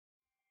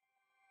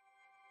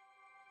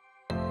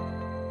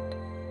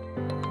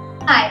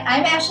Hi,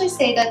 I'm Ashley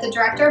Seda, the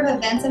Director of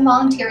Events and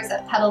Volunteers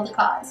at Pedal the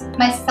Cause.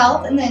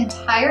 Myself and the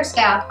entire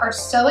staff are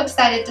so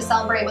excited to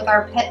celebrate with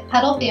our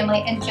Pedal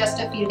family in just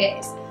a few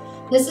days.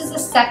 This is the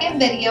second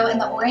video in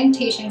the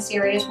orientation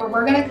series where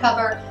we're going to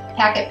cover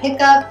packet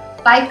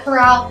pickup, bike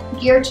corral,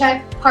 gear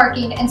check,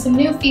 parking, and some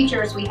new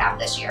features we have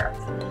this year.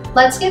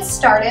 Let's get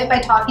started by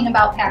talking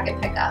about packet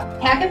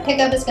pickup. Packet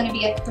pickup is going to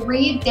be a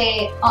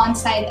 3-day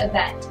on-site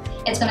event.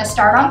 It's going to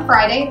start on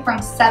Friday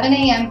from 7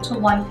 a.m. to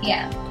 1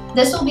 p.m.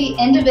 This will be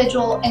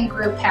individual and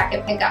group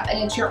packet pickup, and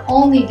it's your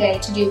only day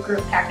to do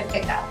group packet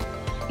pickup.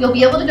 You'll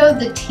be able to go to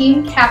the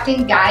Team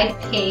Captain Guide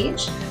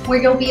page where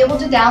you'll be able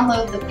to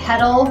download the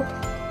Pedal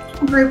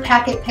group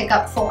packet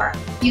pickup form.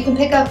 You can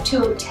pick up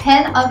to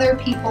 10 other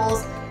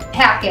people's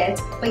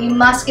packets, but you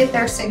must get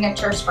their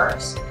signatures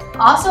first.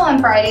 Also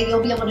on Friday,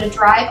 you'll be able to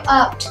drive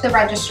up to the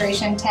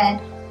registration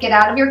tent, get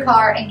out of your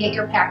car, and get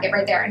your packet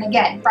right there. And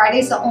again,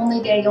 Friday's the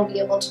only day you'll be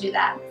able to do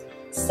that.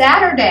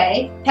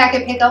 Saturday,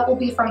 packet pickup will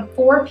be from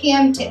 4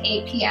 p.m. to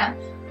 8 p.m.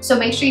 So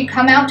make sure you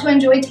come out to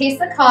enjoy Taste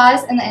the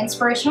Cause and the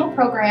inspirational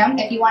program.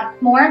 If you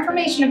want more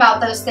information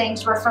about those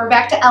things, refer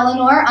back to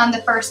Eleanor on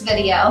the first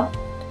video.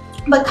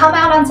 But come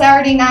out on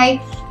Saturday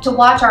night to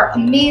watch our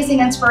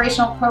amazing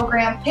inspirational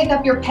program, pick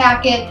up your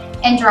packet,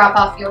 and drop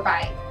off your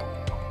bike.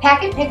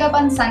 Packet pickup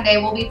on Sunday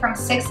will be from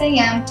 6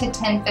 a.m. to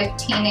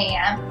 10:15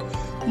 a.m.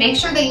 Make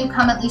sure that you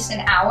come at least an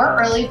hour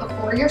early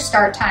before your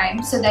start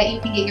time so that you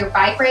can get your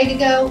bike ready to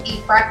go,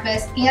 eat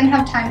breakfast, and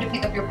have time to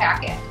pick up your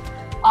packet.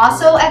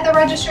 Also at the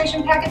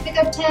registration packet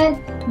pickup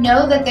tent,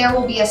 know that there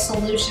will be a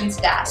solutions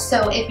desk.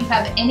 So if you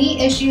have any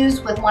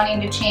issues with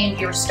wanting to change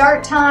your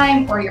start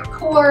time or your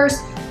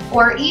course,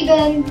 or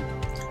even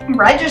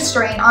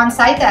registering on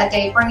site that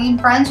day, bringing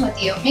friends with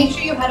you, make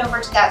sure you head over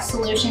to that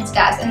solutions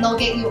desk and they'll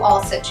get you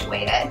all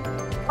situated.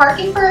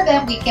 Parking for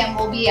event weekend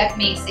will be at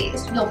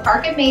Macy's. You'll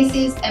park at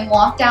Macy's and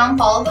walk down,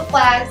 follow the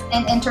flags,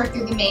 and enter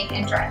through the main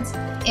entrance.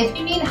 If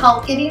you need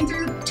help getting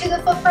through to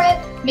the footprint,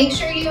 make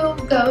sure you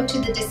go to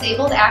the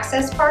disabled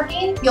access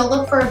parking. You'll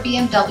look for a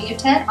BMW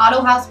tent.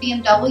 Auto House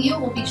BMW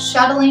will be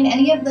shuttling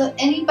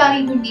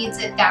anybody who needs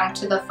it down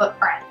to the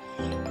footprint.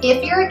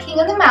 If you're a King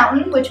of the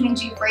Mountain, which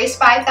means you've raised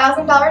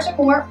 $5,000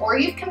 or more, or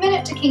you've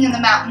committed to King of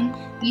the Mountain,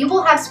 you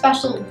will have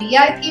special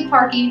VIP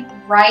parking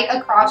right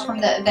across from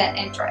the event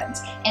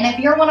entrance. And if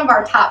you're one of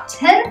our top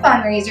 10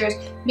 fundraisers,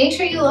 make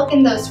sure you look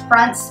in those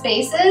front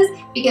spaces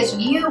because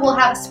you will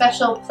have a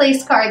special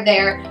place card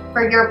there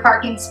for your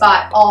parking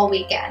spot all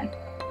weekend.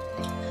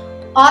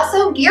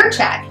 Also, gear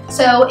check.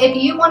 So if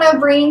you want to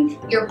bring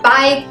your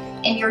bike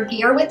and your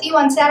gear with you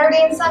on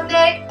Saturday and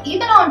Sunday,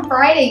 even on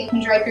Friday you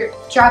can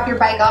drop your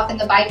bike off in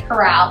the bike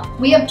corral.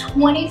 We have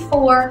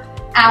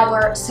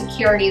 24-hour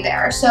security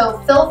there. So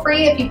feel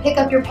free, if you pick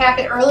up your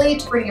packet early,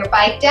 to bring your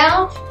bike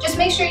down. Just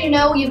make sure you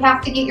know you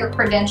have to get your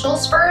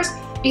credentials first,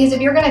 because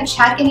if you're going to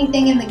check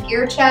anything in the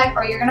gear check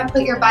or you're going to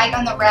put your bike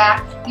on the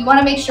rack, you want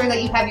to make sure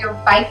that you have your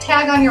bike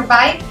tag on your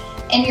bike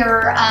and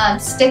your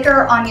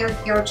sticker on your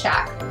gear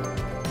check.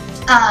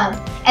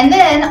 And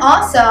then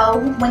also,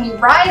 when you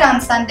ride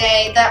on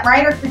Sunday, that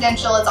rider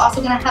credential is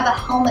also going to have a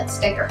helmet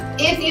sticker.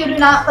 If you do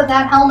not put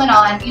that helmet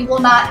on, you will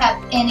not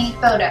have any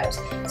photos.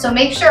 So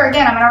make sure,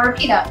 again, I'm going to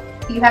repeat them.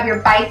 You have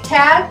your bike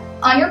tag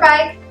on your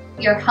bike,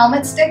 your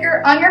helmet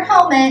sticker on your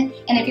helmet,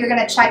 and if you're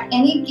going to check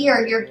any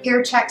gear, your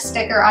gear check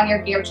sticker on your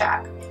gear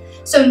check.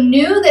 So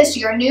new this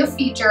year, new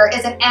feature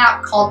is an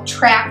app called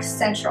Track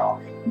Central.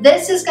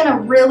 This is going to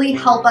really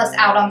help us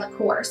out on the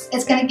course.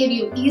 It's going to give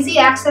you easy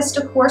access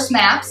to course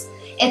maps.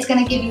 It's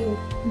going to give you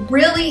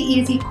really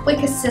easy, quick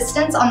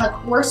assistance on the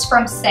course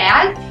from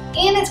SAG,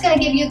 and it's going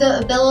to give you the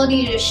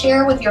ability to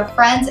share with your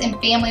friends and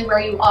family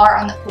where you are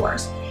on the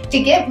course. To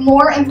get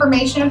more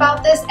information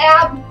about this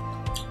app,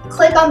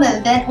 click on the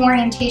event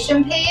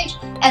orientation page,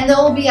 and there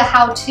will be a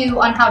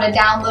how-to on how to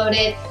download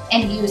it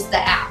and use the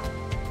app.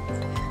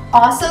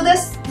 Also,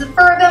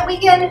 for event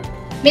weekend,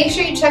 make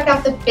sure you check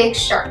out the Big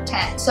Shark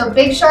tent. So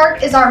Big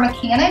Shark is our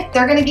mechanic.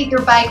 They're going to get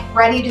your bike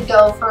ready to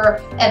go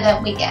for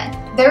event weekend.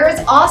 There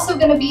is also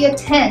going to be a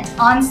tent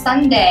on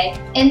Sunday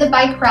in the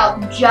bike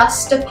route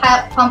just to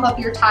pump up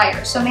your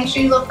tires. So make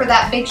sure you look for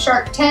that Big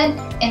Shark tent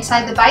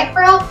inside the bike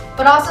route,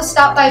 but also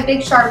stop by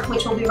Big Shark,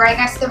 which will be right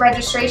next to the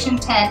registration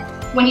tent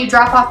when you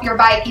drop off your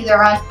bike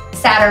either on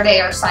Saturday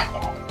or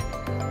Sunday.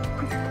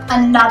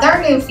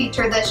 Another new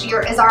feature this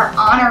year is our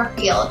honor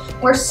field.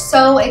 We're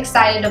so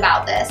excited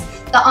about this.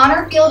 The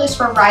honor field is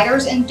for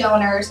riders and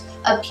donors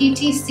of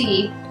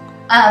PTC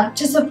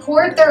to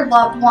support their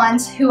loved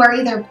ones who are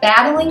either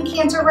battling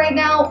cancer right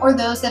now or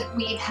those that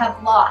we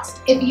have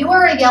lost. If you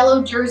are a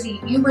yellow jersey,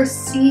 you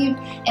received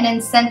an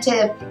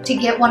incentive to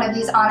get one of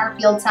these honor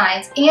field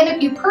signs. And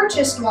if you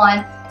purchased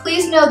one,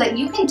 please know that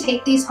you can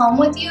take these home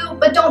with you,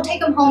 but don't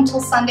take them home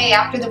till Sunday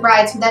after the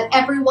ride so that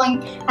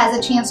everyone has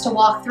a chance to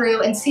walk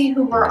through and see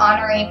who we're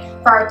honoring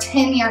for our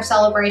 10-year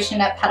celebration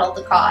at Pedal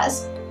the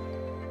Cause.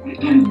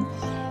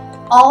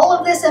 All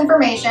of this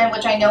information,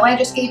 which I know I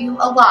just gave you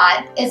a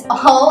lot, is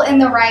all in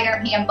the rider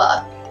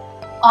handbook.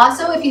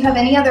 Also, if you have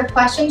any other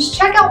questions,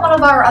 check out one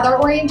of our other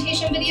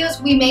orientation videos.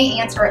 We may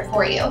answer it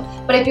for you.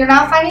 But if you're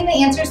not finding the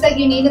answers that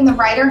you need in the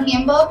Rider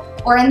Handbook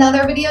or in the other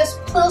videos,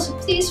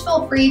 please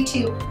feel free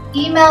to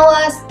email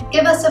us,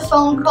 give us a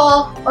phone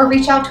call, or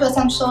reach out to us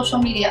on social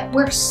media.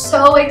 We're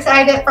so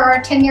excited for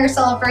our 10-year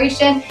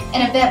celebration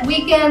and event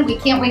weekend. We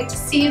can't wait to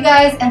see you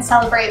guys and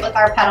celebrate with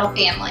our Petal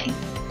family.